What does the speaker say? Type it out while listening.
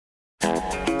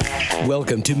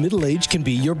Welcome to Middle Age Can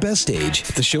Be Your Best Age,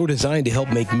 the show designed to help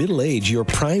make middle age your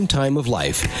prime time of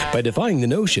life by defying the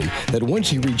notion that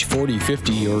once you reach 40,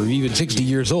 50, or even 60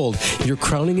 years old, your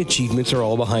crowning achievements are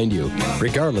all behind you.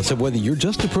 Regardless of whether you're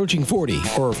just approaching 40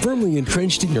 or are firmly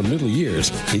entrenched in your middle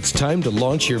years, it's time to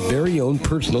launch your very own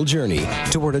personal journey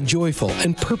toward a joyful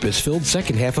and purpose-filled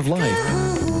second half of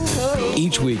life.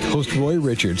 Each week, host Roy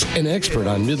Richards, an expert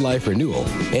on midlife renewal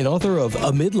and author of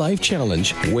A Midlife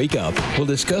Challenge, Wake Up, will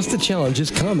discuss the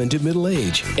challenges common to middle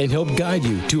age and help guide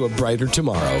you to a brighter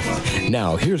tomorrow.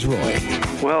 Now, here's Roy.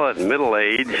 Well, at middle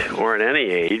age, or at any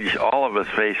age, all of us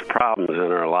face problems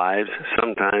in our lives,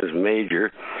 sometimes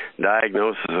major.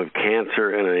 Diagnosis of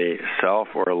cancer in a self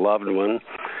or a loved one.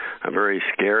 A very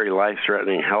scary,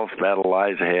 life-threatening health battle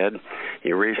lies ahead.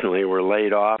 You recently were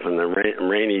laid off and the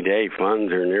rainy day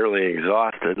funds are nearly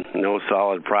exhausted. No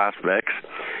solid prospects.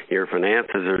 Your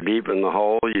finances are deep in the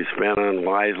hole. You spend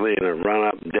unwisely and have run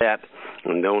up debt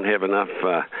and don't have enough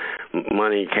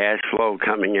money, cash flow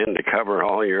coming in to cover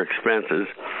all your expenses.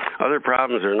 Other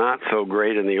problems are not so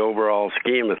great in the overall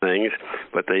scheme of things,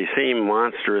 but they seem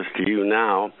monstrous to you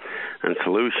now, and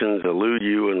solutions elude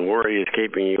you and worry is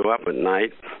keeping you up at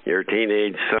night. Your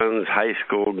teenage son's high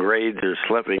school grades are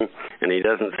slipping, and he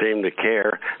doesn't seem to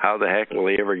care. How the heck will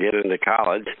he ever get into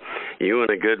college? You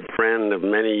and a good friend of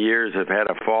many years have had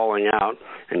a falling out,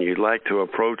 and you'd like to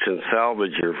approach and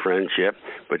salvage your friendship,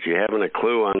 but you haven't a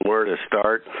clue on where to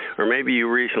start. Or maybe you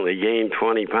recently gained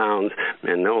 20 pounds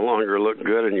and no longer look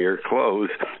good in your clothes,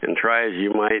 and try as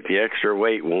you might, the extra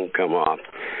weight won't come off.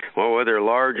 Well, whether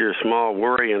large or small,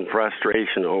 worry and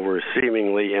frustration over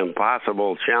seemingly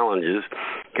impossible challenges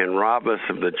can rob us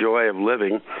of the joy of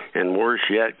living, and worse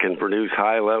yet, can produce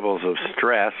high levels of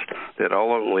stress that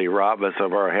ultimately rob us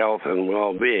of our health and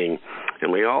well-being.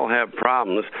 And we all have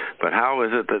problems, but how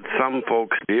is it that some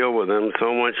folks deal with them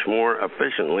so much more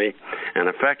efficiently and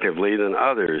effectively than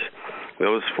others?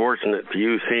 Those fortunate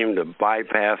few seem to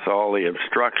bypass all the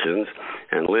obstructions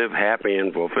and live happy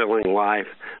and fulfilling lives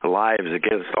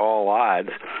against all odds,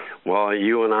 while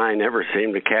you and I never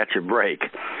seem to catch a break.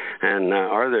 And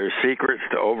are there secrets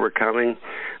to overcoming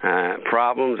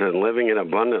problems and living an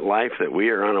abundant life that we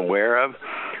are unaware of?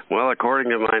 Well,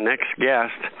 according to my next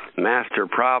guest, master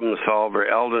problem solver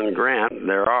Eldon Grant,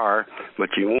 there are, but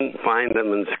you won't find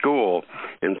them in school.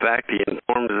 In fact, he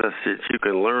informs us that you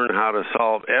can learn how to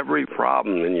solve every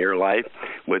problem in your life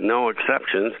with no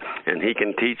exceptions, and he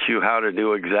can teach you how to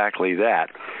do exactly that.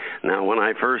 Now, when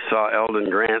I first saw Eldon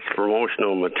Grant's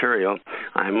promotional material,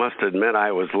 I must admit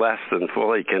I was less than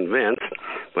fully convinced,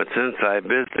 but since I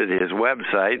visited his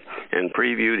website and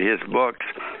previewed his books,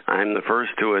 I'm the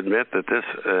first to admit that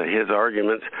his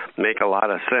arguments make a lot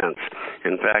of sense.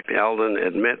 In fact, Eldon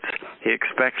admits he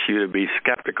expects you to be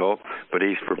skeptical, but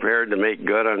he's prepared to make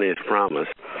good on his promise.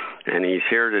 And he's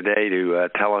here today to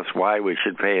tell us why we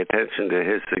should pay attention to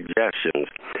his suggestions.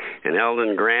 And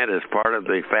Eldon Grant is part of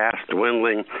the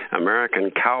fast-dwindling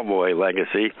American cowboy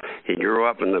legacy. He grew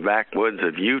up in the backwoods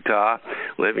of Utah,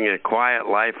 living a quiet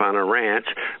life on a ranch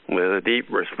with a deep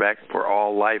respect for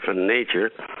all life and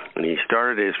nature. And he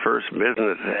started his first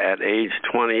business at age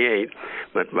 28,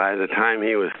 but by the time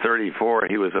he was 34,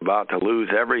 he was about to lose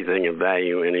everything of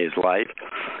value in his life.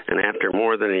 And after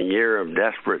more than a year of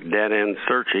desperate dead-end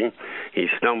searching, he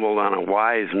stumbled on a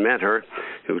wise mentor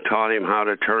who taught him how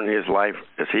to turn his life,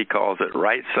 as he calls it,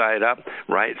 right side up,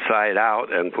 right side out,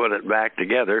 and put it back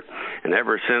together. And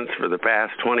ever since, for the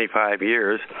past 25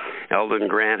 years, Eldon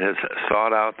Grant has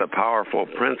sought out the powerful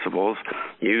principles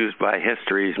used by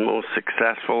history's most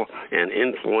successful and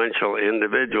influential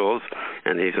individuals,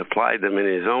 and he's applied them in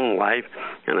his own life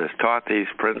and has taught these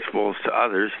principles to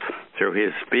others through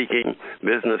his speaking,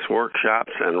 business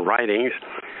workshops, and writings.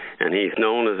 And he's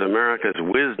known as America's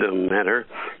Wisdom Mentor.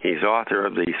 He's author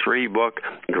of the 3-book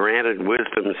Granted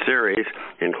Wisdom series,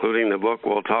 including the book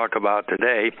we'll talk about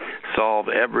today, Solve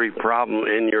Every Problem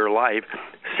in Your Life,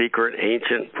 Secret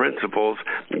Ancient Principles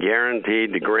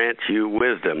Guaranteed to Grant You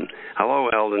Wisdom. Hello,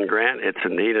 Eldon Grant. It's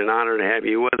indeed an honor to have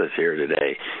you with us here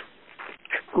today.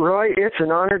 Roy, it's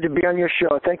an honor to be on your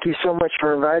show. Thank you so much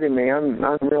for inviting me. I'm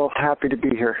real happy to be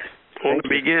here. Well, to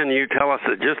begin, you tell us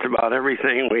that just about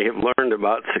everything we have learned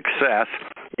about success,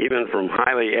 even from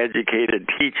highly educated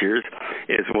teachers,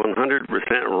 is 100%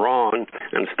 wrong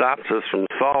and stops us from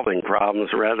solving problems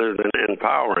rather than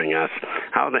empowering us.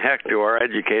 How the heck do our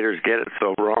educators get it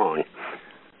so wrong?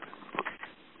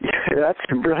 Yeah, that's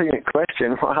a brilliant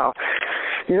question. Wow.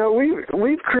 You know,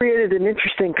 we've created an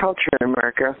interesting culture in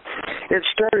America. It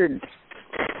started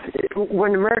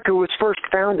when America was first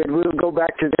founded. We'll go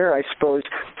back to there, I suppose.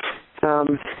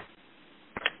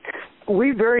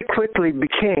 We very quickly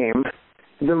became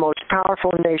the most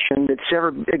powerful nation that's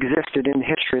ever existed in the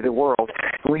history of the world.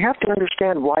 And we have to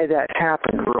understand why that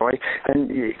happened, Roy. And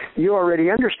you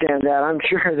already understand that. I'm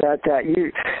sure that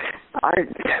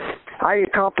I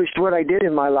accomplished what I did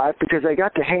in my life because I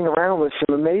got to hang around with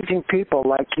some amazing people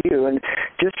like you, and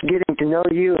just getting to know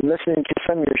you and listening to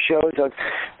some of your shows, I've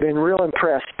been real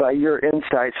impressed by your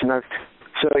insights, and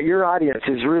so your audience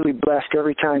is really blessed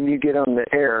every time you get on the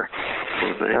air.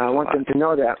 I want them to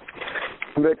know that.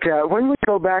 But when we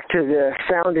go back to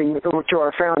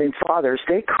our founding fathers,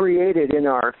 they created in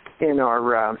our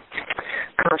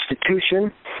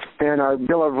Constitution and our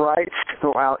Bill of Rights,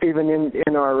 even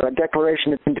in our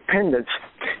Declaration of Independence,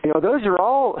 those are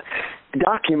all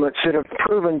documents that have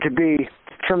proven to be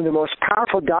some of the most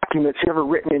powerful documents ever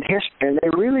written in history, and they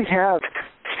really have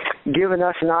given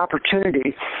us an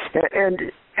opportunity.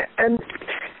 And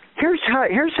here's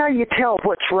how you tell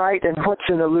what's right and what's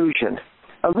an illusion.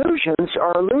 Illusions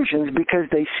are illusions because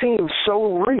they seem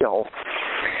so real,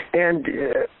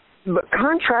 but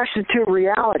contrasted to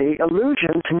reality,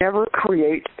 illusions never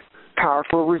create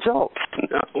powerful results.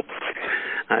 No.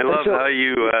 I love how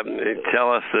you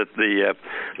tell us that the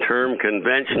term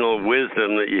conventional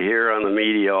wisdom that you hear on the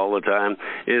media all the time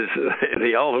is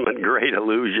the ultimate great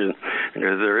illusion,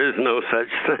 because there is no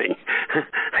such thing.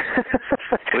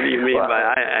 What do you mean by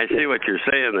I see what you're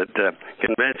saying, that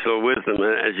conventional wisdom,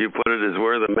 as you put it, is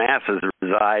where the masses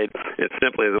reside. It's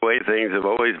simply the way things have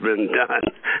always been done.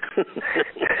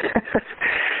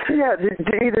 Yeah,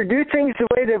 to either do things the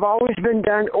way they've always been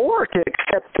done, or to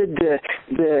accept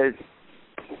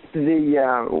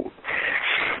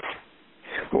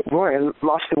boy, I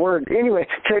lost the word. Anyway,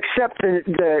 to accept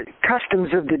the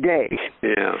customs of the day.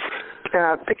 Yeah.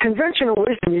 The conventional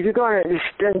wisdom, you go on and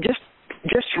just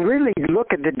really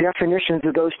look at the definitions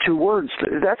of those two words.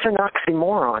 That's an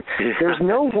oxymoron. Yeah. There's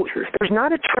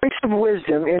not a trace of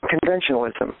wisdom in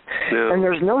conventionalism. No. And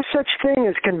there's no such thing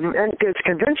as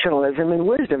conventionalism and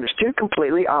wisdom. It's two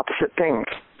completely opposite things.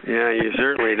 Yeah, you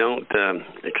certainly don't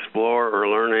explore or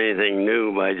learn anything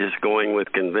new by just going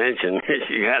with convention.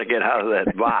 You got to get out of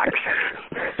that box.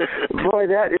 Boy,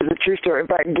 that is a true story. In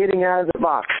fact, getting out of the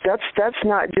box. That's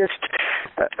not just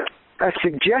a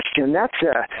suggestion.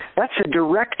 That's a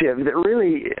directive that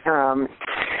really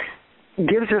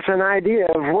gives us an idea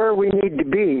of where we need to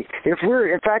be. If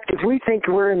we think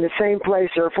we're in the same place,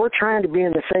 or if we're trying to be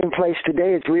in the same place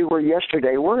today as we were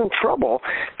yesterday, we're in trouble,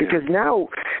 because now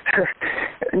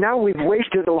we've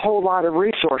wasted a whole lot of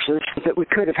resources that we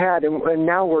could have had, and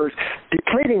now we're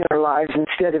depleting our lives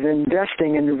instead of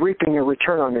investing and reaping a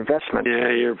return on investment. Yeah,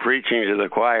 you're preaching to the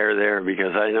choir there,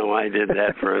 because I know I did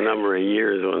that for a number of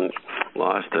years when I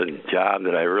lost a job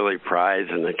that I really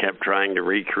prized, and I kept trying to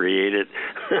recreate it.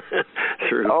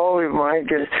 Oh, my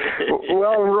goodness.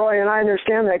 Well, Roy, and I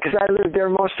understand that because I lived there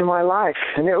most of my life.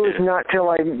 And it was not till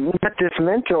I met this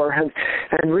mentor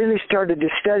and really started to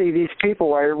study these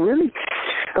people.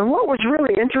 And what was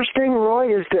really interesting,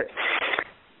 Roy, is that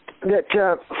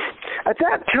at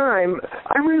that time,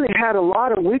 I really had a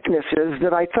lot of weaknesses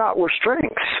that I thought were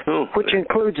strengths, which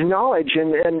includes knowledge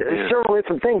and several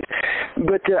different things.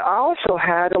 But I also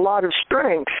had a lot of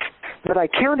strengths that I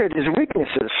counted as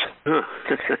weaknesses. And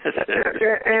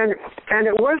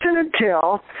it wasn't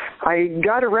until I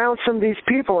got around some of these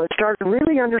people and started to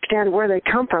really understand where they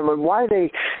come from and why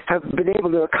they have been able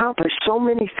to accomplish so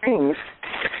many things,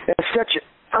 such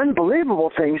unbelievable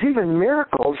things, even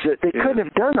miracles that they couldn't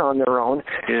have done on their own,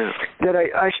 that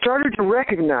I started to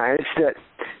recognize that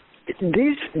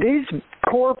these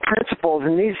core principles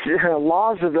and these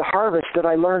laws of the harvest that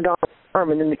I learned on the farm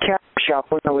and in the cattle shop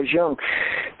when I was young,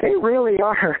 they really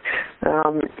are.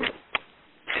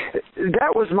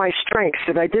 That was my strengths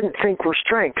that I didn't think were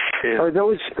strengths. Yeah. Or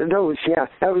those. Yeah,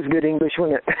 that was good English,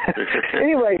 wasn't it?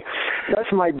 Anyway,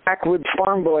 that's my backwoods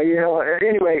farm boy.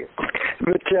 Anyway,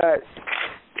 but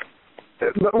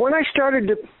when I started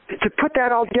to put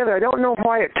that all together, I don't know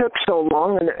why it took so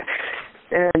long,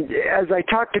 and as I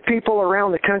talk to people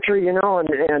around the country, and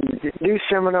do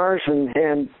seminars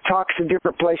and talks in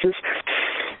different places,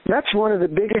 that's one of the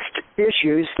biggest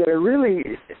issues that I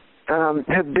really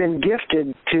have been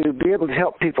gifted to be able to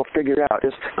help people figure out,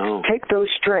 is take those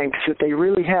strengths that they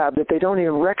really have that they don't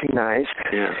even recognize,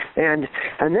 and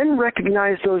then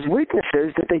recognize those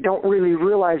weaknesses that they don't really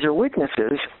realize are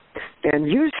weaknesses, and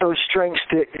use those strengths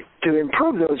to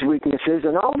improve those weaknesses,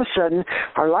 and all of a sudden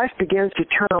our life begins to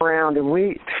turn around, and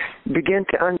we begin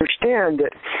to understand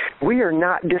that we are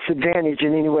not disadvantaged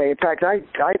in any way. In fact, I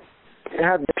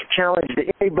have this challenge to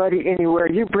anybody, anywhere.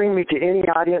 You bring me to any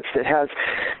audience that has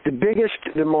the biggest,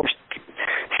 the most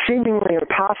seemingly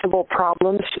impossible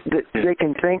problems that they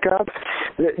can think of,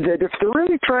 that if they're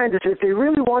really if they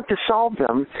really want to solve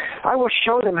them, I will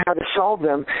show them how to solve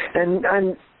them,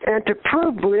 and to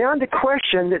prove beyond a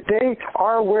question that they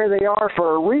are where they are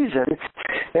for a reason,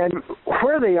 and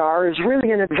where they are is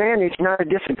really an advantage, not a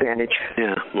disadvantage.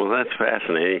 Yeah, well, that's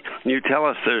fascinating. You tell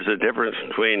us there's a difference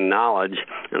between knowledge,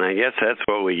 and I guess that's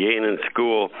what we gain in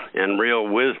school, and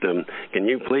real wisdom. Can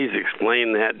you please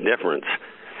explain that difference?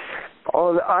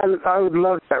 Oh, I would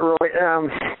love that, Roy.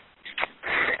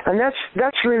 And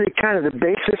that's really kind of the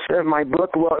basis of my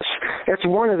book. It's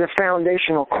one of the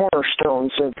foundational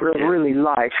cornerstones of really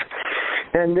life.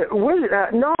 And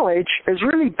knowledge is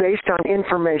really based on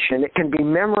information. It can be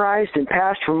memorized and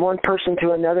passed from one person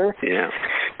to another. Yeah.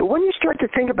 But when you start to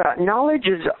think about it, knowledge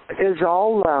is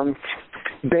all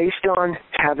based on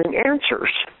having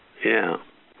answers. Yeah.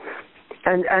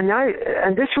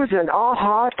 And this was an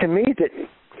aha to me that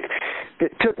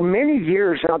took many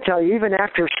years, and I'll tell you, even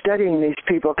after studying these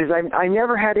people, because I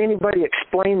never had anybody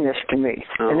explain this to me.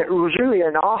 Oh. And it was really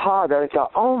an aha that I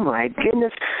thought, oh my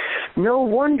goodness, no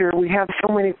wonder we have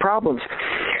so many problems.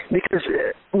 Because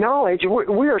knowledge,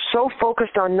 we are so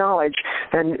focused on knowledge,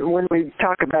 and when we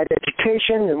talk about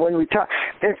education, and when we talk,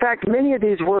 in fact, many of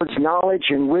these words, knowledge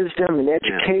and wisdom and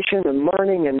education and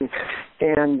learning and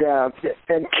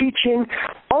teaching,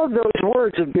 all of those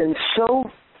words have been so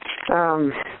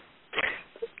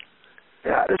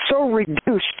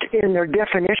reduced in their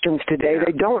definitions today.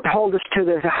 They don't hold us to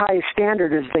the highest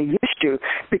standard as they used to,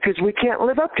 because we can't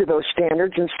live up to those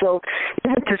standards. And so,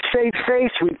 even to save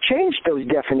face, we've changed those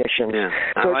definitions. Yeah.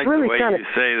 So I like really the way you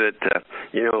say that.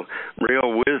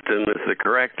 Real wisdom is the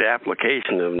correct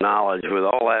application of knowledge. With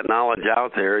all that knowledge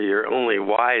out there, you're only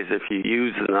wise if you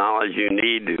use the knowledge you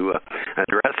need to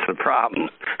address the problem.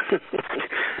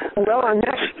 Well, and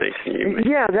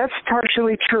that's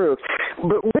partially true.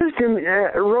 But wisdom,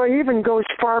 Roy, even goes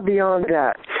far beyond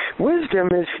that. Wisdom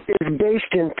is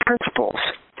based in principles.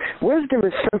 Wisdom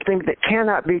is something that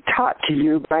cannot be taught to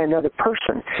you by another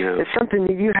person. Yeah. It's something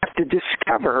that you have to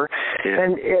discover. Yeah.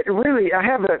 And it really, I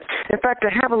have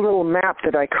a little map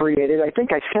that I created. I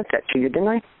think I sent that to you, didn't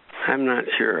I? I'm not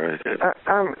sure.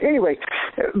 Anyway,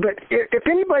 but if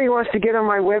anybody wants to get on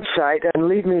my website and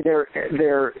leave me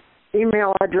their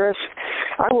email address,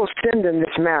 I will send them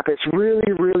this map. It's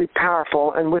really, really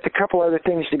powerful, and with a couple other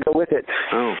things to go with it.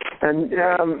 Oh. And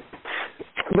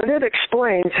but it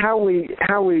explains how we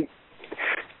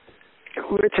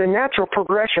it's a natural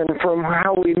progression from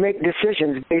how we make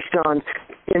decisions based on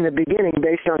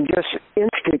just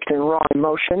instinct and raw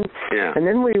emotion. Yeah. And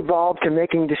then we evolve to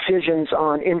making decisions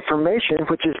on information,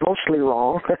 which is mostly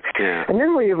wrong. Yeah. And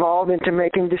then we evolve into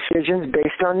making decisions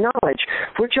based on knowledge,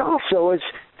 which also is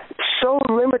so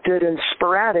limited and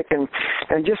sporadic and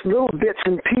just little bits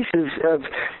and pieces of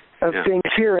things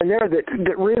here and there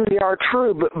that really are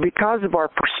true, but because of our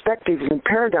perspectives and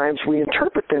paradigms, we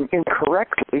interpret them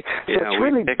incorrectly. So it's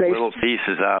really we pick little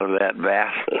pieces out of that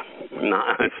vast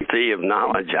sea of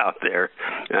knowledge out there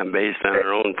based on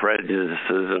our own prejudices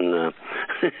and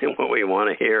what we want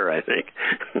to hear, I think.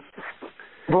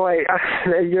 Boy,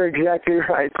 you're exactly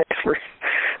right. Thanks for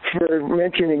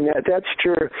mentioning that. That's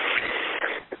true.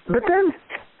 But then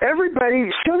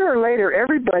sooner or later,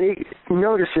 everybody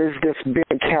notices this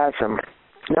big chasm.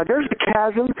 Now, there's a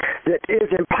chasm that is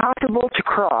impossible to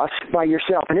cross by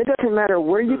yourself, and it doesn't matter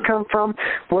where you come from,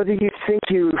 whether you think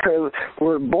you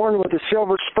were born with a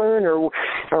silver spoon or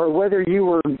whether you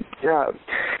were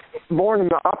born on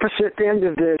the opposite end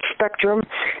of the spectrum.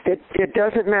 It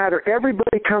doesn't matter.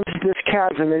 Everybody comes to this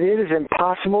chasm, and it is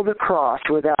impossible to cross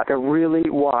without a really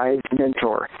wise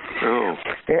mentor. Oh.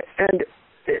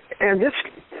 And this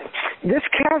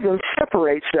chasm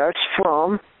separates us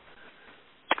from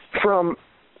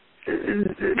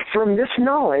this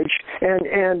knowledge,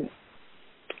 and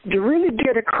to really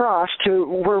get across to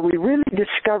where we really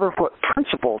discover what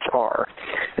principles are.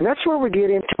 And that's where we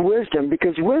get into wisdom,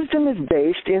 because wisdom is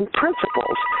based in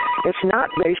principles. It's not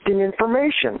based in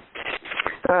information.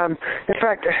 In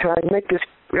fact, I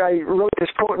wrote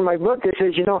this quote in my book that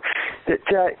says,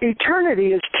 that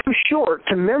eternity is too short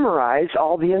to memorize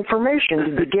all the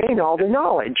information, to gain all the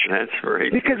knowledge. That's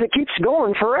right. Because it keeps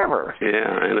going forever. Yeah,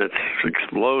 and it's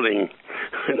exploding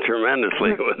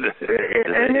tremendously with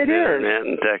the internet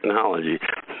and technology.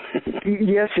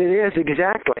 Yes, it is,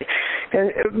 exactly.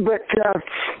 But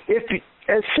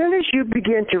as soon as you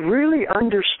begin to really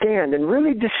understand and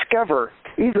really discover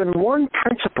even one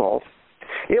principle,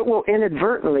 it will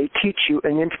inadvertently teach you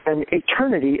an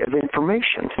eternity of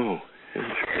information. Oh.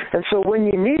 And so when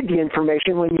you need the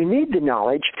information, when you need the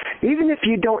knowledge, even if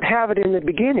you don't have it in the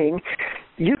beginning,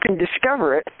 you can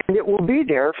discover it, and it will be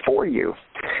there for you.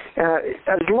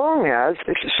 As long as,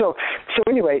 so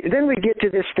anyway, then we get to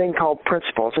this thing called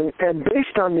principles, and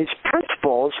based on these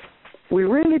principles, we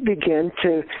really begin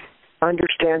to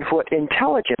understand what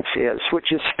intelligence is,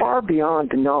 which is far beyond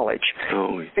the knowledge.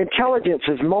 Oh. Intelligence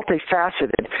is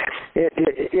multifaceted.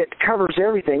 It covers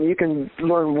everything. You can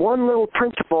learn one little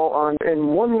principle in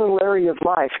one little area of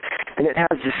life, and it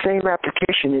has the same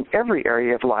application in every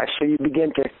area of life. So you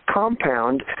begin to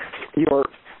compound your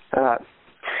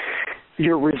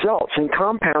results and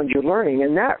compound your learning,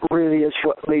 and that really is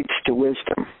what leads to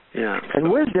wisdom. Yeah. And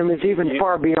wisdom is even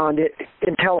far beyond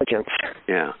intelligence.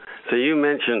 Yeah. So you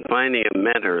mentioned finding a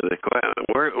mentor.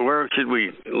 Where should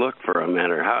we look for a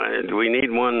mentor? How do we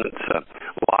need one that's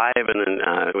live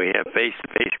and we have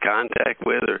face-to-face contact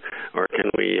with, or can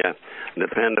we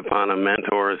depend upon a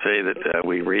mentor, say that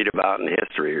we read about in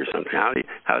history or something? How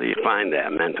do you find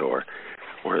that mentor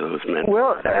or those mentors?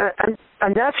 Well,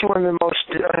 and that's one of the most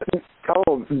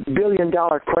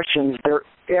billion-dollar questions there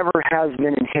ever has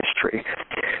been in history.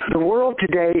 The world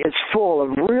today is full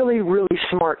of really, really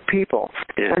smart people.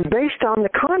 Yeah. And based on the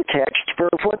context for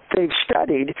what they've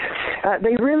studied,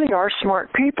 they really are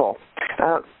smart people.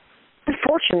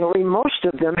 Unfortunately, most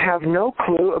of them have no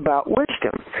clue about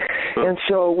wisdom. And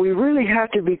so we really have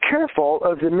to be careful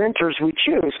of the mentors we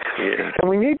choose. Yeah. And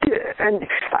we need to, and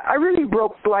I really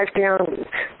broke life down,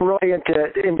 Roy,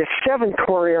 into 7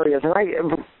 core areas. And I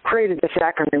created this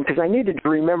acronym because I needed to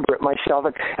remember it myself.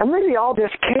 And really all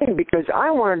this came because I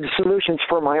wanted solutions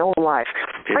for my own life.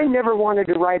 Yeah. I never wanted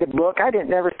to write a book. I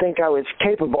didn't ever think I was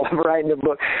capable of writing a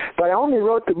book. But I only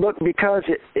wrote the book because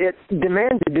it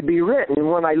demanded to be written.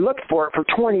 When I looked for it for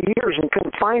 20 years and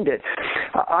couldn't find it.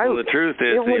 Well, the truth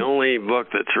is the only book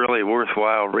that's really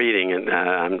worthwhile reading, and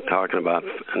I'm talking about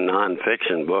a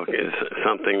nonfiction book, is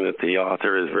something that the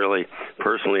author has really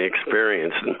personally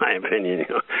experienced, in my opinion.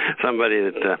 Somebody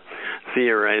that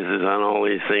theorizes on all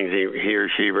these things he or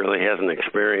she really hasn't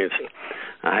experienced.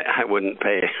 I wouldn't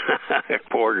pay a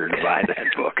quarter to buy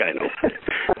that book, I know.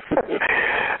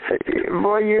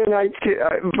 Boy, you and I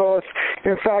both.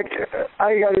 In fact,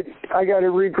 I got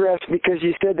to regress because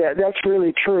you said that. That's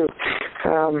really true.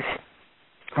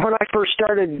 When I first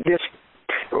started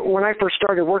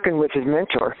working with his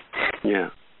mentor, yeah,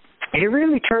 he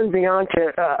really turned me on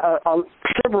to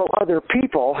several other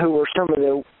people who were some of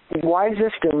the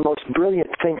wisest and most brilliant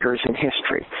thinkers in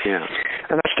history. Yeah.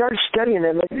 And I started studying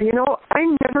them. And, I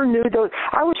never knew those.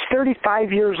 I was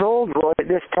 35 years old, Roy, at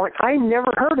this point. I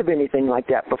never heard of anything like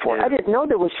that before. Yeah. I didn't know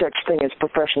there was such thing as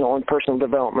professional and personal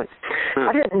development.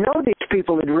 I didn't know these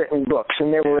people had written books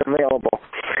and they were available.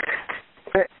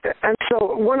 And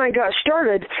so when I got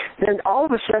started, then all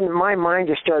of a sudden my mind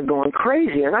just started going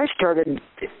crazy, and I started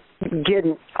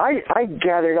I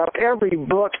gathered up every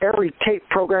book, every tape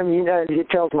program. It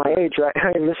tells my age, right?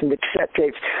 I listened to cassette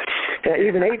tapes,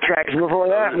 even 8-tracks before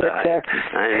that.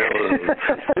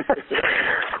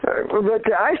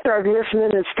 But I started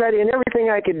listening and studying everything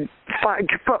I could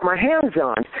put my hands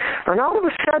on. And all of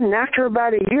a sudden, after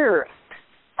about a year,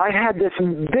 I had this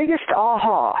biggest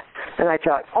aha, and I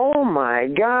thought, oh my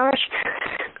gosh.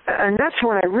 And that's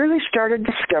when I really started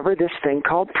to discover this thing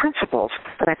called principles.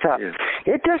 And I thought,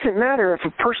 It doesn't matter if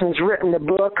a person's written a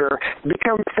book or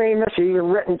become famous or even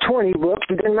written 20 books.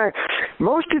 It doesn't matter.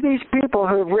 Most of these people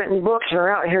who have written books and are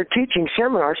out here teaching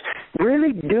seminars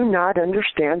really do not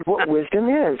understand what wisdom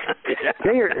is.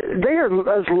 They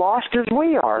are as lost as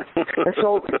we are. And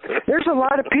so there's a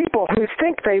lot of people who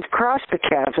think they've crossed the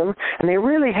chasm, and they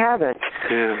really haven't.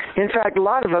 Yeah. In fact, a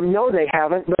lot of them know they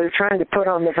haven't, but they're trying to put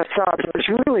on the facade. It's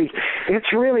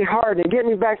really hard. And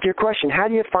getting back to your question, how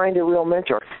do you find a real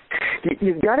mentor?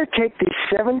 You've got to take these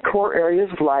 7 core areas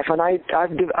of life, and I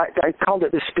called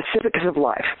it the specifics of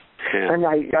life. Yeah. And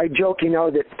I joke,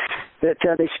 that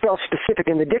they spell specific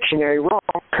in the dictionary wrong.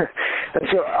 And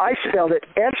so I spelled it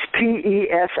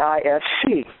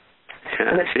SPESIFC.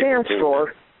 And it stands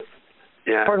for...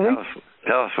 Yeah, pardon me?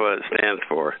 Tell us what it stands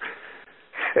for.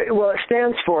 Well, it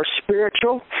stands for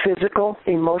spiritual, physical,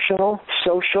 emotional,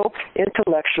 social,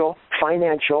 intellectual,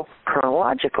 financial,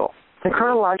 chronological. And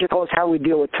chronological is how we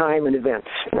deal with time and events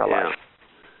in our life.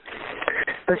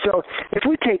 And so if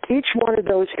we take each one of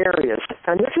those areas,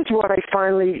 and this is what I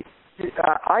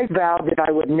vowed that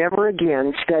I would never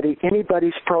again study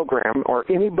anybody's program or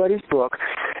anybody's book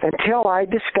until I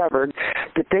discovered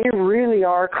that they really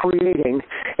are creating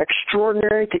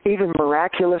extraordinary to even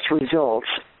miraculous results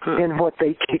in what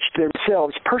they teach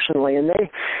themselves personally, and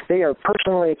they are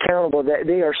personally accountable. That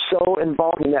they are so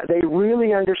involved in that. They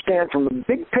really understand from a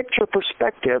big picture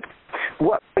perspective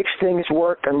what makes things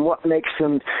work and what makes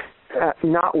them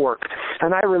not work.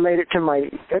 And I relate it to my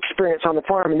experience on the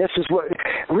farm, and this is what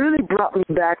really brought me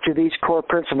back to these core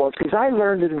principles, because I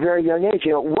learned at a very young age,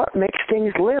 what makes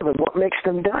things live and what makes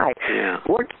them die. Yeah.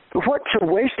 What's a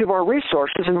waste of our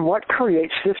resources, and what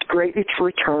creates this great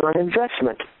return on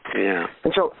investment. Yeah.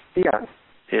 And so, yeah.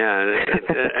 Yeah,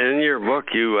 in your book,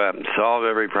 you solve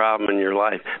every problem in your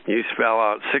life. You spell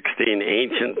out 16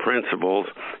 ancient principles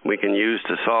we can use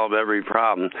to solve every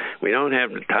problem. We don't have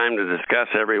time to discuss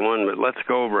every one, but let's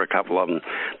go over a couple of them.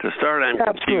 To start, I'm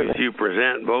confused. You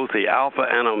present both the alpha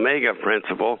and omega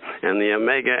principle and the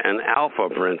omega and alpha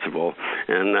principle.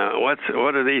 And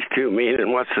what do these two mean,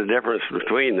 and what's the difference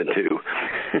between the two?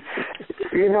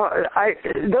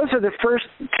 Those are the first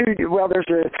two. Well, there's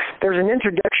an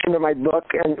introduction to my book,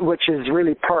 and which is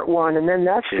really part one, and then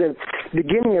that's the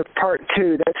beginning of part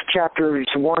two. That's chapters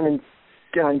 1 and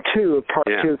 2 of part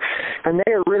 2, and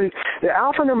they are really, the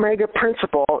alpha and omega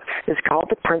principle is called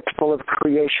the principle of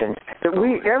creation. That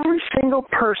every single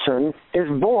person is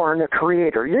born a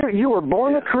creator. You were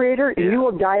born a creator, you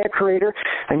will die a creator,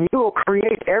 and you will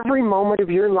create every moment of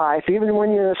your life, even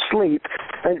when you're asleep,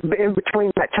 in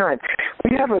between that time.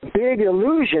 We have a big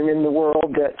illusion in the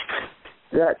world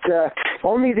that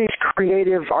only these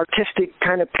creative, artistic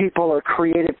kind of people are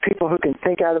creative people who can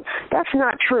think out of. That's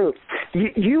not true.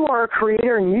 You are a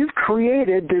creator, and you've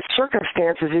created the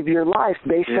circumstances of your life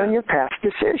based on your past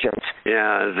decisions.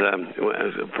 Yeah,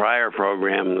 as a prior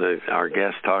program, our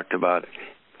guest talked about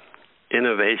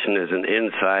innovation is an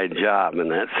inside job, and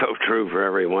that's so true for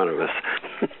every one of us.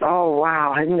 Oh,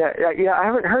 wow. I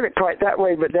haven't heard it quite that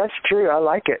way, but that's true. I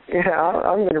like it. Yeah,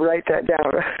 I'm going to write that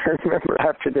down. Remember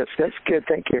after this. That's good.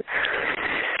 Thank you.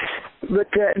 But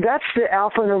that's the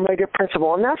alpha and omega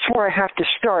principle, and that's where I have to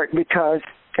start, because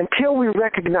until we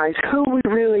recognize who we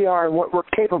really are and what we're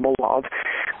capable of,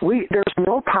 there's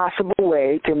no possible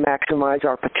way to maximize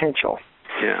our potential.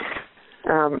 Yeah.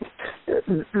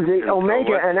 The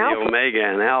omega and alpha. The omega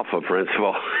and alpha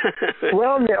principle.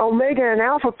 Well, the omega and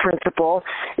alpha principle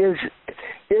is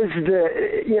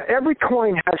every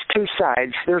coin has two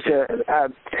sides. There's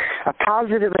a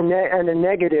positive and a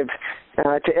negative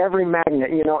to every magnet.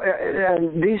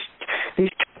 And these two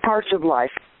parts of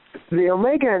life. The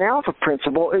omega and alpha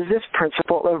principle is this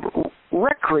principle of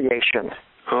recreation.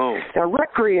 Oh. Now,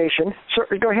 recreation.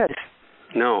 Go ahead.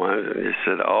 No, I just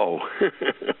said,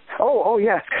 Oh,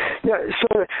 yeah.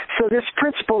 So this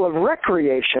principle of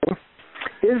recreation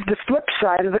is the flip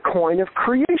side of the coin of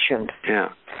creation. Yeah.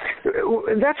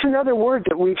 That's another word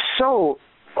that we've so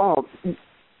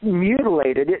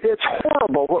mutilated. It's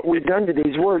horrible what we've done to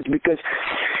these words, because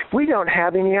we don't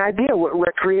have any idea what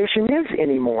recreation is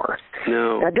anymore.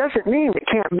 No. That doesn't mean it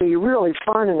can't be really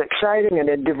fun and exciting and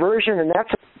a diversion, and that's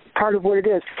part of what it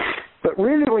is. But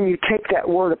really, when you take that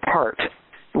word apart,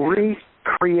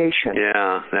 recreation.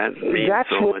 Yeah, that means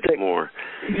so much more.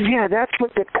 Yeah, that's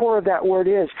what the core of that word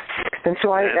is. And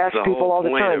so I ask people all the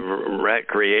time. The whole point of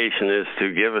recreation is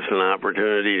to give us an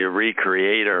opportunity to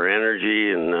recreate our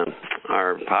energy and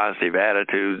our positive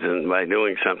attitudes, and by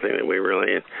doing something that we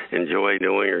really enjoy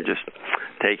doing, or just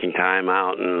taking time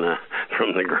out and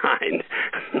from the grind.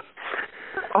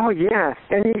 Oh, yeah,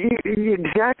 and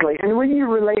exactly. And when you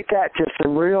relate that to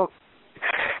some real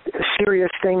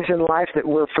serious things in life that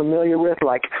we're familiar with,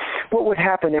 like what would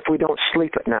happen if we don't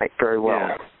sleep at night very well?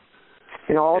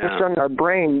 Yeah. All of a sudden our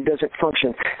brain doesn't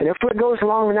function. And if it goes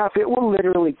long enough, it will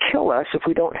literally kill us if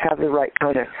we don't have the right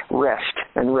kind of rest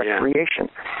and recreation.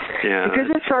 Yeah. Because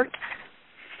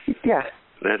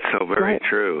that's so very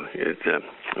true.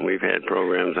 We've had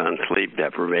programs on sleep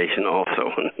deprivation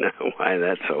also, and why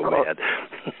that's so bad.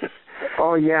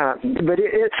 Oh, yeah, but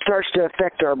it starts to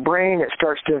affect our brain, it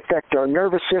starts to affect our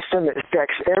nervous system, it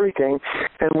affects everything,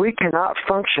 and we cannot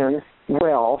function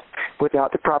well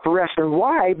without the proper rest. And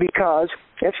why? Because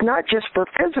it's not just for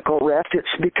physical rest, it's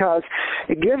because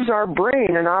it gives our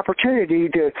brain an opportunity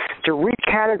to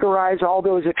recategorize all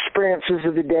those experiences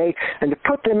of the day and to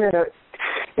put them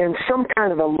in some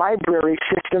kind of a library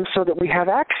system so that we have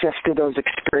access to those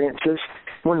experiences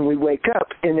when we wake up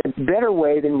in a better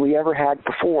way than we ever had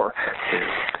before.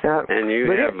 And you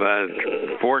have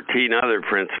 14 other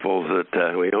principles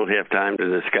that we don't have time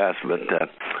to discuss, but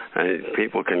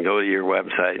people can go to your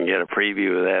website and get a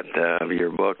preview of that, of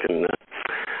your book, and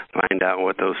find out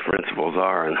what those principles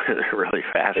are, and they're really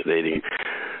fascinating.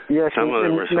 Yes, some of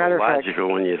them are so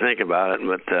logical when you think about it,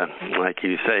 but like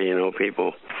you say,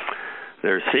 people,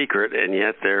 they're secret, and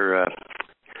yet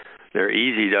they're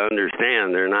easy to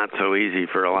understand. They're not so easy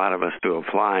for a lot of us to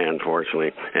apply,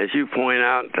 unfortunately. As you point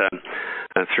out,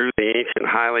 through the ancient,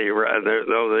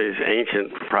 though these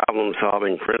ancient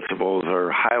problem-solving principles are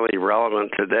highly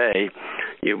relevant today,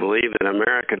 you believe that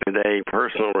America today,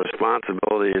 personal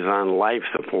responsibility is on life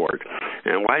support.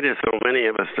 And why do so many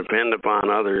of us depend upon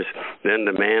others, then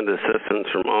demand assistance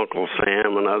from Uncle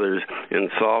Sam and others in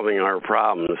solving our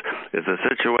problems? Is the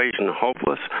situation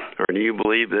hopeless, or do you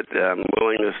believe that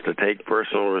willingness to take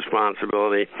personal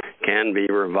responsibility can be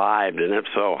revived, and if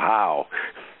so, how?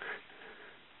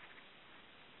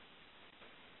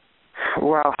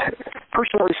 Well,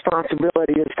 personal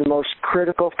responsibility is the most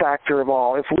critical factor of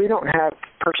all. If we don't have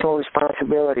personal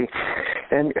responsibility,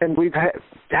 and we've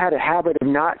had a habit of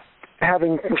not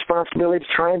having responsibility,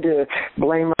 trying to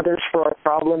blame others for our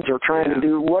problems or trying to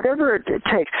do whatever it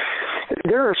takes.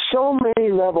 There are so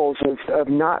many levels of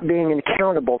not being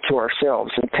accountable to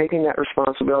ourselves and taking that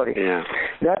responsibility. Yeah.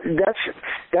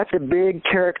 That's a big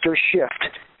character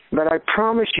shift. But I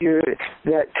promise you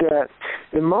that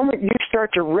the moment you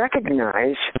start to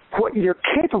recognize what you're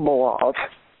capable of,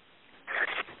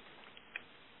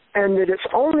 and that it's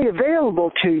only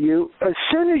available to you as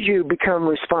soon as you become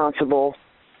responsible,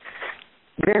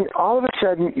 then all of a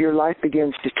sudden your life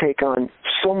begins to take on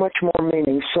so much more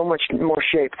meaning, so much more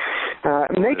shape.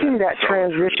 Making that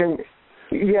transition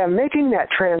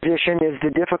is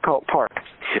the difficult part.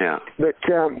 Yeah. But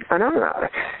and I'm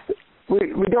not.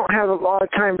 We don't have a lot of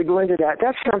time to go into that.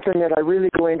 That's something that I really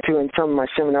go into in some of my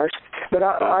seminars. But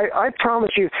I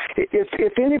promise you,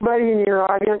 if anybody in your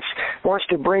audience wants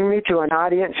to bring me to an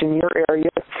audience in your area,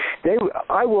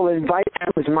 I will invite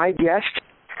them as my guest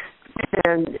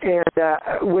and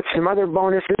with some other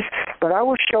bonuses. But I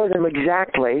will show them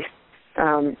exactly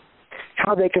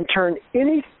how they can turn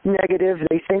any negative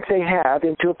they think they have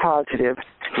into a positive,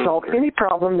 solve any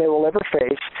problem they will ever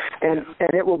face, and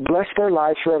it will bless their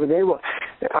lives forever. They will.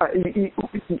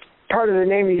 Part of the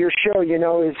name of your show,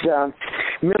 is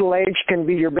Middle Age Can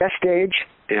Be Your Best Age.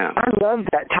 Yeah. I love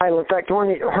that title. In fact, when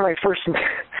I first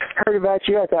heard about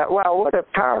you, I thought, wow, what a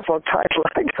powerful title.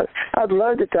 I'd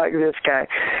love to talk to this guy.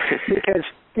 Because,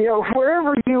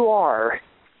 wherever you are,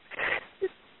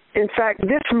 in fact,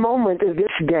 this moment of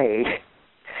this day,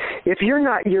 if you're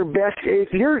not your best,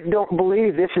 if you don't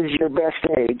believe this is your best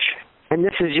age and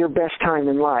this is your best time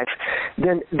in life,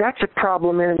 then that's a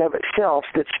problem in and of itself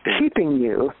that's keeping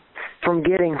you from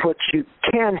getting what you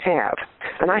can have.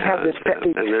 And I have this pet.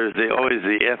 And there's always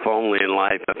the if only in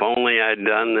life. If only I'd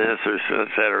done this, or et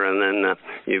cetera. And then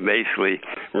you basically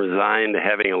resign to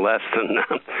having a less than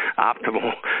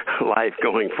optimal life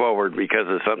going forward because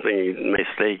of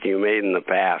mistake you made in the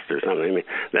past or something. I mean,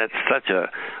 that's such a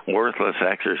worthless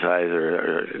exercise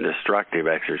or destructive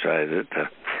exercise that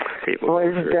people. Well,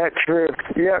 isn't that true?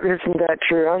 Yeah, isn't that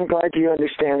true? I'm glad you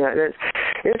understand that.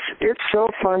 It's so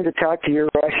fun to talk to you,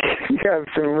 Russ. You have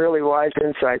some really wise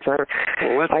insights. Well,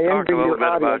 let's talk a little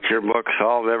bit about your book,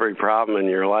 Solve Every Problem in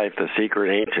Your Life, The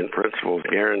Secret Ancient Principles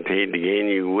Guaranteed to Gain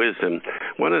You Wisdom.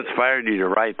 What inspired you to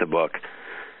write the book?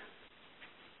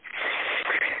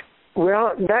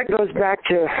 Well, that goes back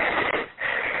to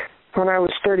when I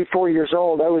was 34 years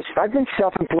old. I've been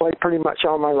self-employed pretty much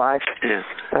all my life.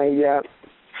 Yeah.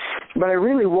 But I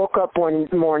really woke up one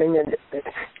morning, and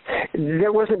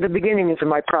that wasn't the beginnings of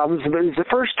my problems, but it was the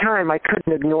first time I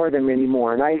couldn't ignore them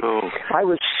anymore. And I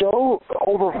was so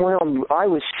overwhelmed, I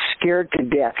was scared to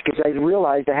death because I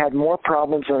realized I had more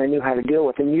problems than I knew how to deal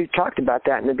with. And you talked about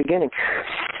that in the beginning.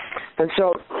 And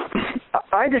so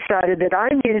I decided that I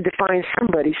needed to find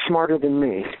somebody smarter than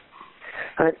me.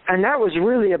 And that was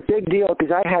really a big deal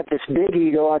because I had this big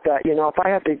ego. I thought, if I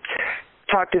have to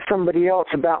talk to somebody else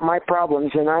about my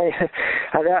problems, and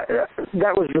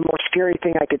that was the most scary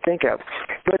thing I could think of.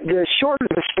 But the short of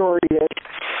the story is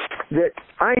that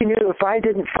I knew if I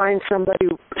didn't find somebody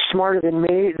smarter than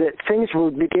me, that things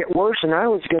would get worse, and I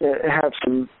was going to have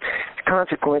some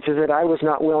consequences that I was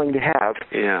not willing to have.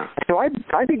 Yeah. So I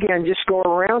began just going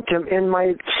around in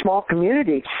my small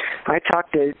community. I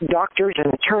talked to doctors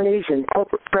and attorneys and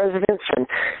corporate presidents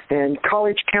and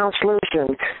college counselors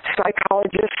and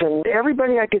psychologists and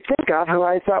everybody I could think of who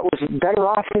I thought was better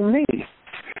off than me.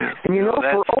 And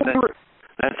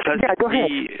that's such a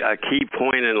key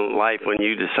point in life when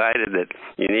you decided that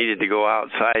you needed to go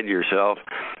outside yourself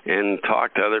and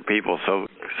talk to other people. So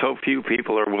few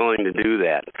people are willing to do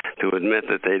that, to admit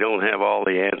that they don't have all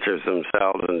the answers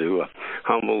themselves and to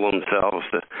humble themselves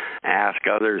to ask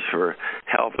others for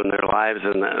help in their lives.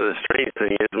 And the strange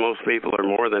thing is most people are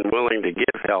more than willing to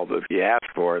give help if you ask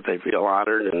for it. They feel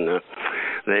honored and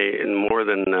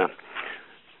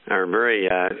are very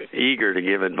eager to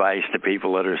give advice to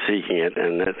people that are seeking it,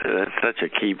 and that's such a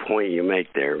key point you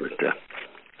make there.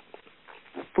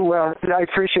 Well, I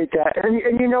appreciate that. And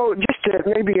just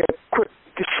maybe a quick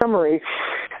summary,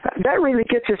 that really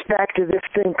gets us back to this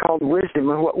thing called wisdom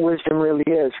and what wisdom really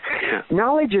is. Yeah.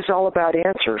 Knowledge is all about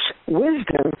answers.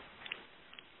 Wisdom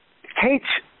hates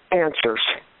answers.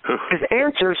 Because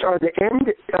answers are the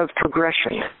end of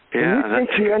progression. Yeah, when you think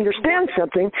you understand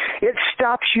something, it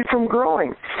stops you from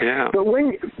growing. Yeah. But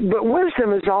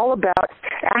wisdom is all about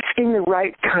asking the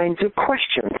right kinds of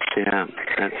questions. Yeah,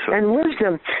 that's so. And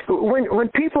wisdom, when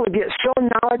people get so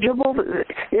knowledgeable,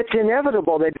 it's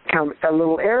inevitable they become a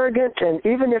little arrogant, and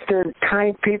even if they're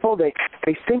kind people, they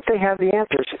think they have the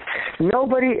answers.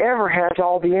 Nobody ever has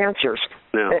all the answers.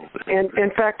 No. And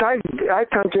in fact, I've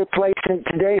come to a place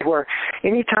today where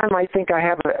anytime I think I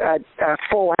have a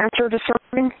full answer to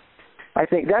something, I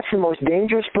think that's the most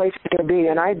dangerous place to be.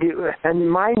 And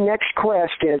my next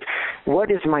quest is,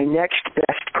 what is my next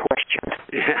best question?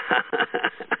 Yeah.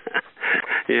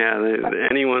 Yeah,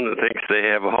 anyone that thinks they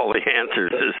have all the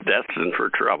answers is destined for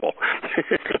trouble.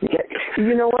 Yeah,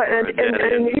 you know what? And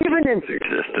even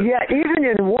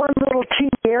in one little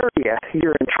teeny area,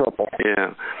 you're in trouble.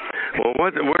 Yeah. Well,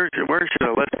 where should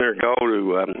a listener go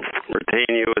to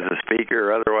retain you as a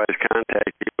speaker, or otherwise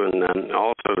contact you, and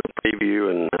also to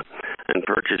preview and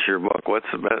purchase your book? What's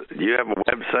the best? Do you have a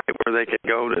website where they can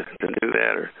go to do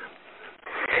that? Or?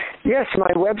 Yes,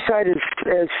 my website is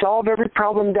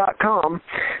solveeveryproblem.com.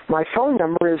 My phone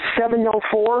number is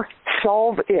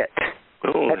 704-SOLVE-IT.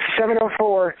 Oh. That's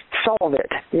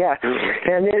 704-SOLVE-IT. Yeah,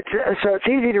 and so it's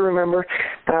easy to remember.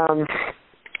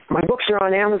 My books are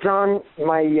on Amazon.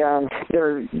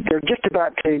 They're just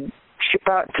about to ship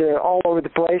out to all over the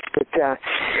place, but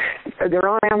they're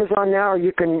on Amazon now, or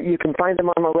you can find them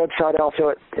on my website also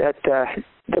at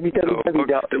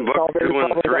www.solveeveryproblem.com. Book 2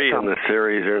 and 3 in the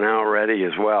series are now ready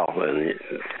as well. And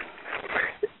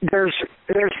there's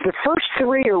the first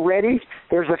 3 are ready.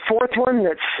 There's a 4th one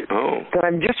that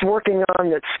I'm just working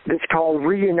on that's called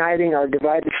Reuniting Our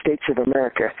Divided States of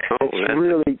America. It's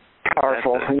really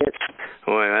powerful, and it's.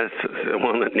 Boy, that's the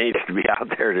one that needs to be out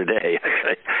there today.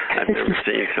 I've never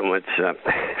seen so much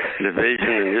division,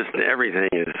 and just everything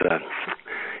is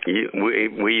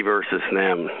we versus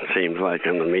them, seems like,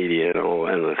 in the media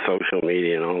and the social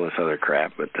media and all this other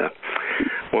crap. But that's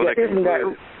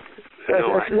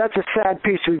a sad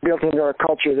piece we've built into our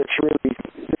culture. That's really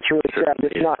sad.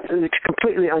 It's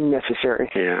completely unnecessary.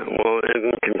 Yeah. Well,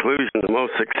 in conclusion, the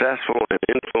most successful and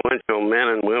influential men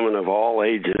and women of all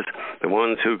ages, the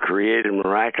ones who created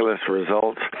miraculous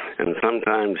results and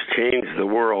sometimes changed the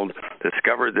world,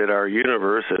 discovered that our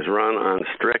universe is run on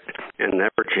strict and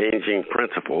never-changing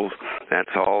principles.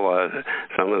 That's all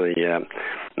some of the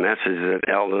message that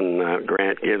Eldon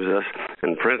Grant gives us,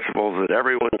 and principles that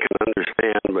everyone can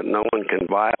understand, but no one can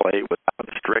violate without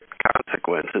strict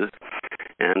consequences.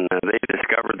 And they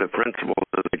discovered the principles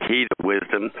of the key to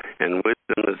wisdom, and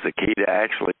wisdom is the key to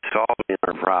actually solving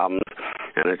our problems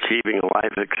and achieving a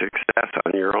life of success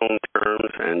on your own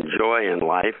terms and joy in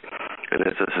life. And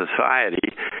as a society,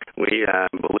 we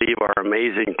believe our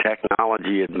amazing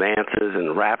technology advances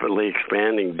and rapidly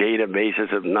expanding databases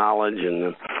of knowledge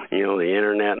and the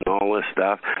internet and all this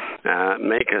stuff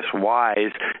make us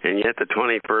wise, and yet the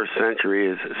 21st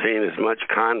century is seen as much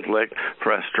conflict,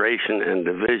 frustration, and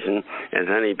division as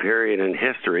any period in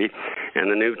history, and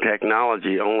the new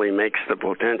technology only makes the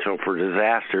potential for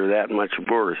disaster that much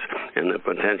worse, and the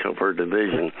potential for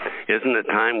division. Isn't it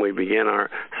time we begin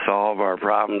solve our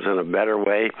problems in a better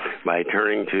way by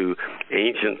turning to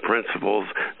ancient principles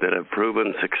that have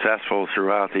proven successful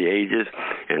throughout the ages?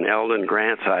 And Eldon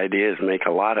Grant's ideas make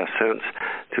a lot of sense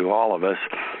to all of us,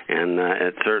 and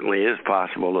it certainly is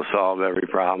possible to solve every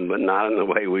problem, but not in the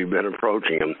way we've been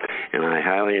approaching them. And I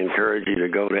highly encourage you to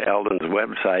go to Eldon's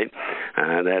website.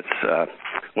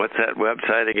 What's that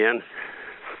website again?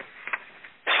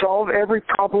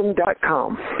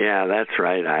 SolveEveryProblem.com. Yeah, that's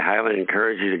right. I highly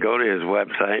encourage you to go to his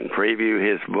website and preview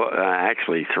his book,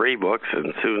 actually 3 books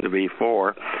and soon to be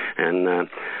 4. And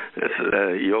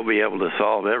you'll be able to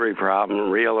solve every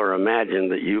problem, real or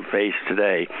imagined, that you face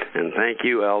today. And thank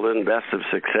you, Eldon. Best of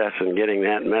success in getting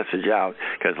that message out,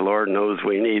 because Lord knows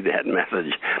we need that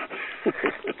message.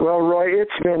 Well, Roy,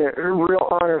 it's been a real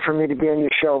honor for me to be on your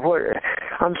show.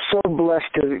 I'm so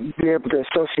blessed to be able to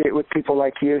associate with people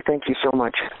like you. Thank you so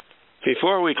much.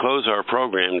 Before we close our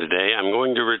program today, I'm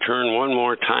going to return one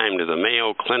more time to the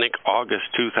Mayo Clinic August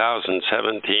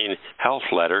 2017 health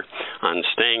letter on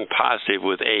staying positive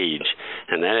with age.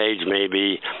 And that age may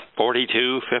be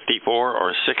 42, 54,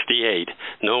 or 68.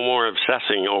 No more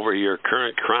obsessing over your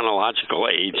current chronological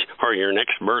age or your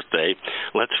next birthday.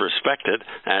 Let's respect it.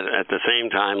 At the same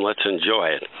time, let's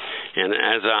enjoy it. And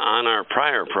as on our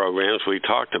prior programs, we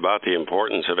talked about the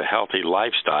importance of a healthy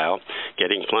lifestyle,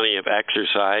 getting plenty of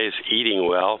exercise, eating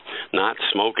well, not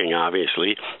smoking,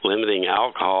 obviously, limiting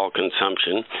alcohol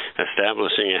consumption,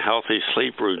 establishing a healthy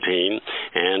sleep routine,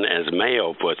 and, as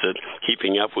Mayo puts it,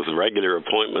 keeping up with regular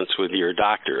appointments with your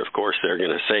doctor. Of course, they're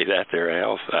going to say that they're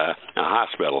a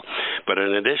hospital. But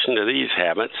in addition to these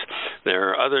habits, there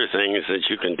are other things that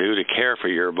you can do to care for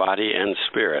your body and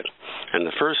spirit. And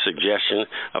the first suggestion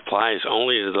applies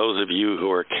only to those of you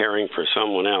who are caring for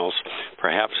someone else,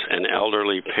 perhaps an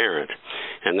elderly parent.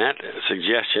 And that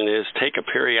suggestion is take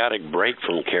a periodic break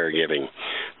from caregiving.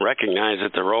 Recognize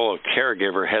that the role of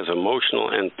caregiver has emotional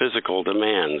and physical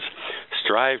demands.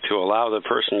 Strive to allow the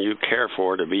person you care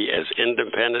for to be as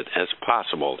independent as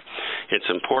possible. It's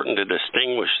important to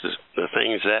distinguish the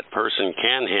things that person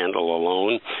can handle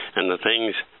alone and the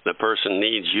things the person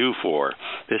needs you for.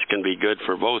 This can be good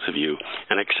for both of you.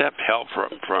 And accept help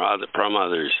from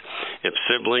others. If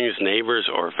siblings, neighbors,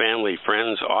 or family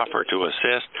friends offer to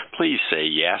assist, please say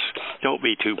yes. Don't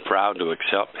be too proud to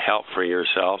accept help for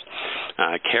yourself.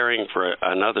 Caring for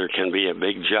another can be a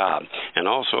big job. And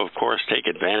also, of course, take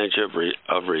advantage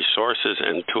of resources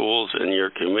and tools in your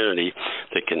community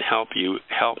that can help you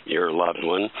help your loved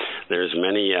one. There's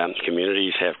many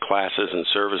communities have classes and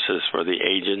services for the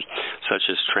aged, such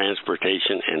as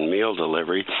transportation and meal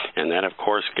delivery, and that, of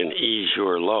course, can ease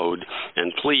your load.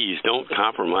 And please don't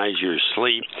compromise your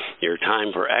sleep, your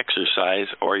time for exercise,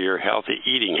 or your healthy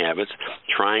eating habits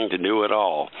trying to do it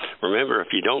all. Remember, if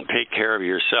you don't take care of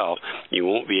yourself, you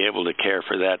won't be able to care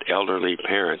for that elderly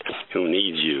parent who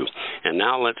needs you. And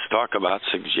now let's talk about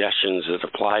suggestions that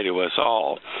apply to us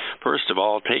all. First of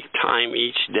all, take time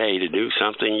each day to do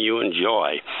something you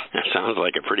enjoy. That sounds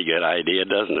like a pretty good idea,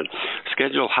 doesn't it?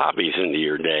 Schedule hobbies into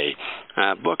your day.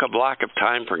 Book a block of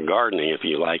time for gardening if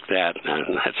you like that.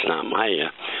 That's not my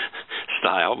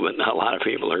style, but a lot of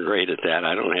people are great at that.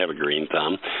 I don't have a green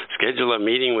thumb. Schedule a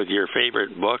meeting with your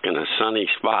favorite book in a sunny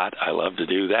spot. I love to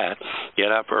do that.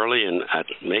 Get up early and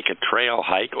make a trail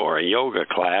hike or a yoga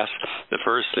class the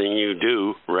first thing you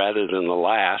do rather than the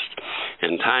last.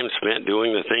 And time spent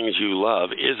doing the things you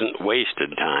love isn't wasted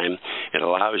time. It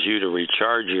allows you to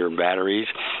recharge your batteries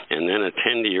and then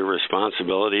attend to your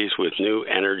responsibilities with new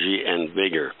energy and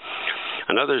vigor.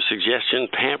 Another suggestion,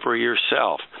 pamper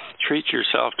yourself. Treat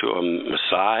yourself to a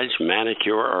massage,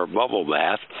 manicure, or bubble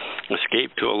bath.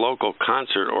 Escape to a local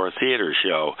concert or theater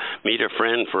show. Meet a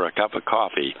friend for a cup of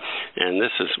coffee. And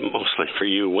this is mostly for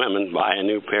you women. Buy a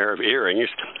new pair of earrings,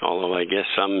 although I guess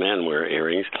some men wear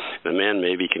earrings. The men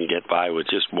maybe can get by with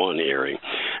just one earring.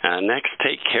 Next,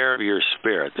 take care of your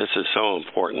spirit. This is so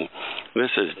important.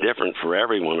 This is different for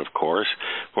everyone, of course.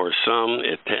 For some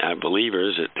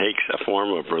believers, it takes a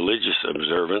form of religious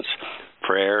observance,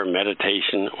 prayer,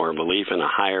 meditation, or belief in a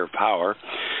higher power.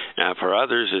 For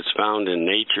others, it's found in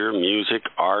nature, music,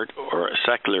 art, or a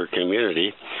secular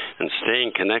community. And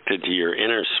staying connected to your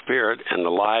inner spirit and the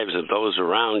lives of those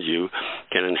around you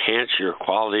can enhance your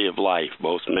quality of life,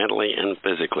 both mentally and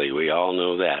physically. We all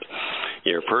know that.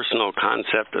 Your personal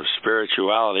concept of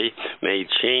spirituality may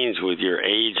change with your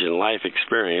age and life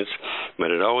experience, but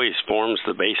it always forms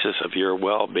the basis of your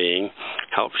well-being,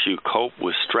 helps you cope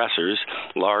with stressors,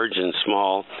 large and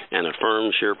small, and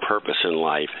affirms your purpose in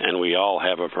life, and we all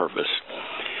have a purpose.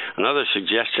 Another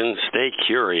suggestion, stay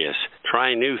curious.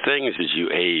 Try new things as you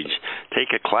age. Take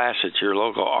a class at your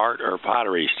local art or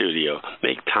pottery studio.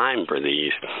 Make time for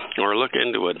these. Or look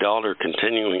into adult or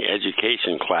continuing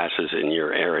education classes in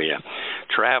your area.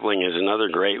 Traveling is another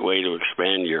great way to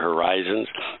expand your horizons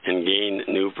and gain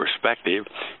new perspective.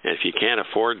 If you can't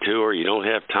afford to or you don't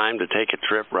have time to take a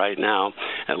trip right now,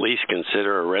 at least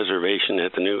consider a reservation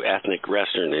at the new ethnic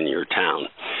restaurant in your town.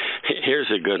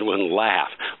 Here's a good one, laugh.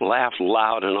 Laugh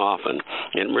loud and often.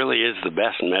 It really is the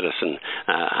best medicine.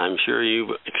 I'm sure you've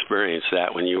experienced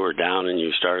that when you were down and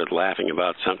you started laughing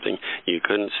about something. You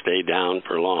couldn't stay down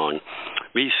for long.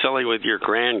 Be silly with your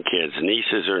grandkids,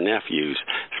 nieces, or nephews.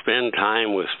 Spend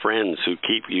time with friends who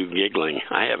keep you giggling.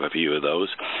 I have a few of those.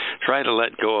 Try to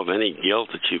let go of any guilt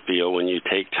that you feel when you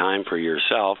take time for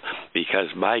yourself, because,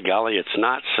 by golly, it's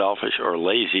not selfish or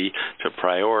lazy to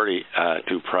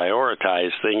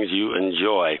prioritize things you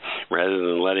enjoy rather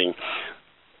than letting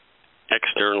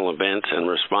external events and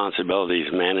responsibilities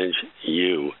manage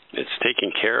you. It's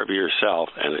taking care of yourself,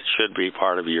 and it should be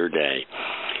part of your day.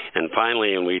 And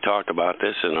finally, and we talk about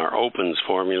this in our OPENS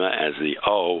formula as the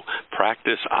O,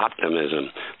 practice optimism.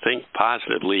 Think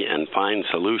positively and find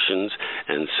solutions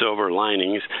and silver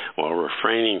linings while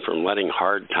refraining from letting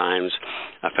hard times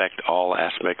affect all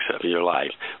aspects of your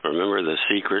life. Remember the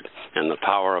secret and the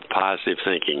power of positive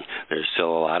thinking. There's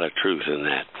still a lot of truth in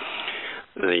that.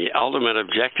 The ultimate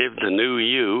objective, the new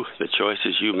you, the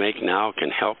choices you make now can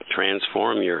help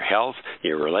transform your health,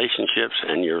 your relationships,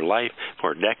 and your life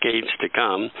for decades to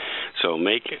come. So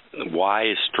make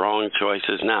wise, strong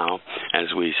choices now.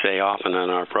 As we say often on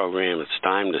our program, it's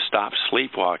time to stop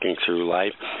sleepwalking through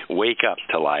life. Wake up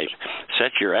to life.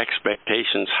 Set your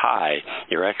expectations high.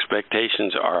 Your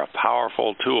expectations are a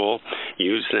powerful tool.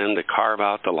 Use them to carve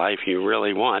out the life you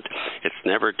really want. It's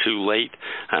never too late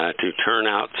to turn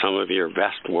out some of your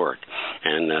best work.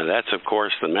 And that's, of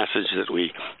course, the message that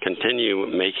we continue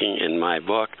making in my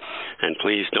book. And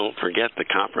please don't forget the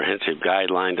comprehensive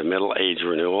guideline to middle age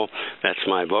renewal. That's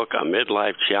my book, A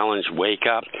Midlife Challenge Wake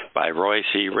Up by Roy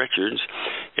C. Richards.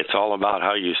 It's all about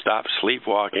how you stop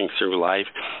sleepwalking through life,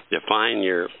 define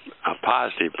your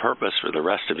positive purpose for the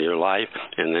rest of your life,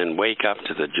 and then wake up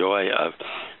to the joy of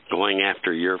going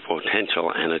after your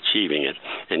potential and achieving it.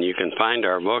 And you can find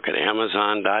our book at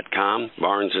Amazon.com,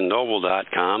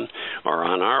 BarnesandNoble.com, or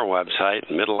on our website,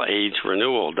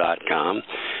 MiddleAgeRenewal.com.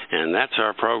 And that's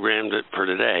our program for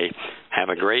today. Have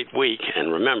a great week,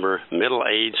 and remember, middle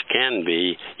age can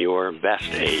be your best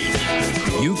age.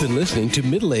 You've been listening to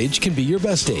Middle Age Can Be Your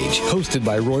Best Age, hosted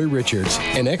by Roy Richards,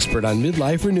 an expert on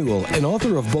midlife renewal and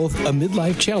author of both A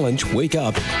Midlife Challenge, Wake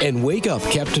Up, and Wake Up,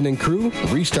 Captain and Crew,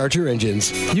 Restart Your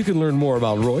Engines. You can learn more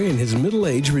about Roy and his Middle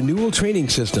Age Renewal Training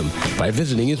System by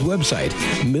visiting his website,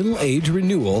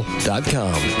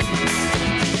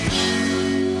 MiddleAgeRenewal.com.